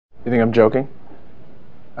You think I'm joking?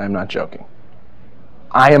 I am not joking.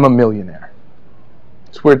 I am a millionaire.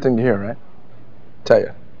 It's a weird thing to hear, right? I tell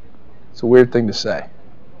you, it's a weird thing to say.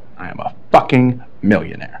 I am a fucking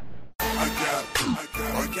millionaire.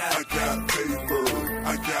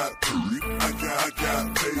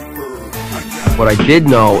 What I did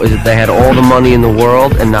know is that they had all the money in the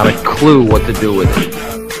world and not a clue what to do with it.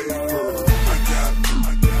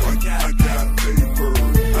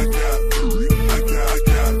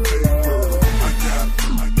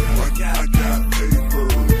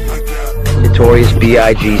 Notorious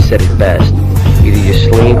B.I.G. said it best. Either you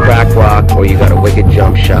sling crack rock or you got a wicked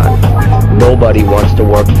jump shot. Nobody wants to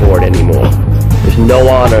work for it anymore. There's no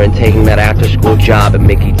honor in taking that after-school job at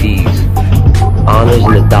Mickey D's. Honor's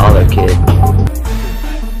in the dollar, kid.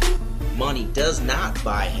 Money does not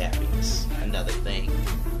buy happiness. Another thing.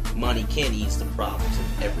 Money can ease the problems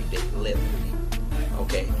of everyday living.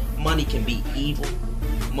 Okay? Money can be evil.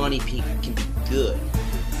 Money can be good.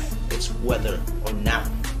 It's whether or not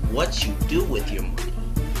what you do with your money.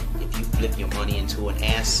 If you flip your money into an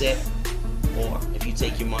asset, or if you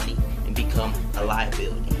take your money and become a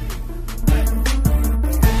liability.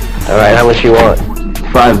 Alright, how much you want?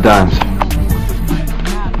 5 dimes.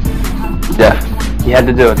 Yeah. You had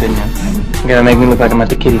to do it, didn't you? You're gonna make me look like I'm at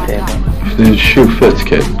the kiddie table. The shoe fits,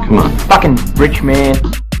 kid. Come on. Fucking rich man.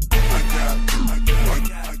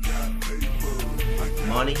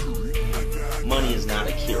 Money is not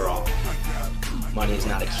a cure-all. Money is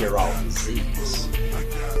not a cure-all disease.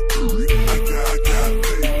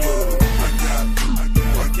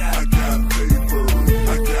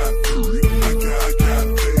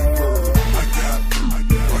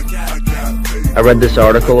 I read this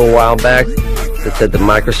article a while back that said that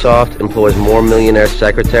Microsoft employs more millionaire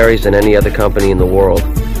secretaries than any other company in the world.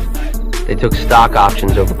 They took stock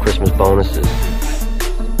options over Christmas bonuses.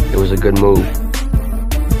 It was a good move.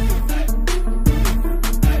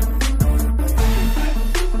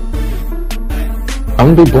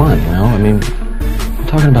 I'm gonna be blunt, you know? I mean, I'm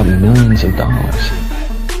talking about millions of dollars.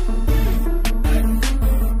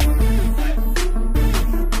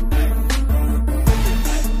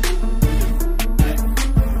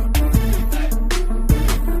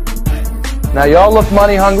 Now y'all look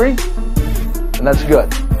money hungry, and that's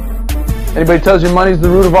good. Anybody tells you money's the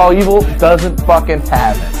root of all evil doesn't fucking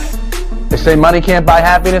have it. They say money can't buy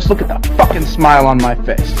happiness. Look at the fucking smile on my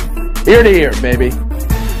face. Ear to ear, baby.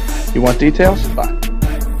 You want details? Fine.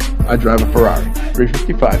 I drive a Ferrari,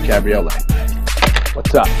 355 Cabriolet.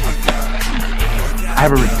 What's up? I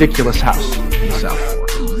have a ridiculous house in the South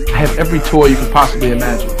Fork. I have every toy you could possibly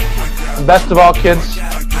imagine. And best of all, kids,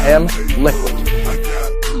 I am liquid.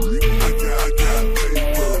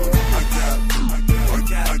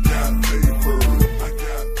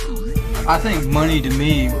 I think money to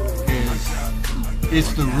me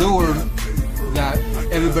is the lure that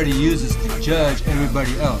everybody uses to judge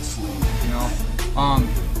everybody else. You know,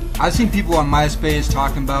 I've seen people on MySpace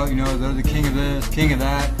talking about, you know, they're the king of this, king of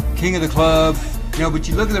that, king of the club. You know, but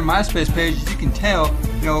you look at their MySpace pages, you can tell,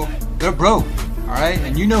 you know, they're broke. All right,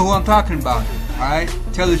 and you know who I'm talking about. All right,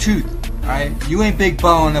 tell the truth. All right, you ain't big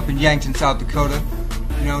ballin' up in Yankton, South Dakota.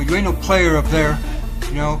 You know, you ain't no player up there.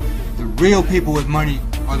 You know, the real people with money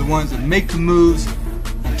are the ones that make the moves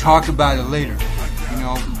and talk about it later. You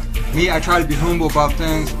know, me, I try to be humble about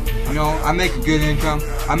things. You know, I make a good income.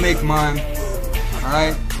 I make mine.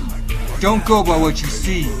 Alright? Don't go by what you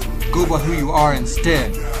see. Go by who you are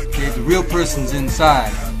instead. Okay? The real person's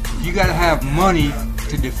inside. If you gotta have money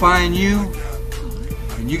to define you,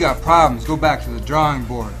 and you got problems, go back to the drawing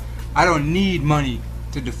board. I don't need money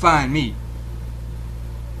to define me.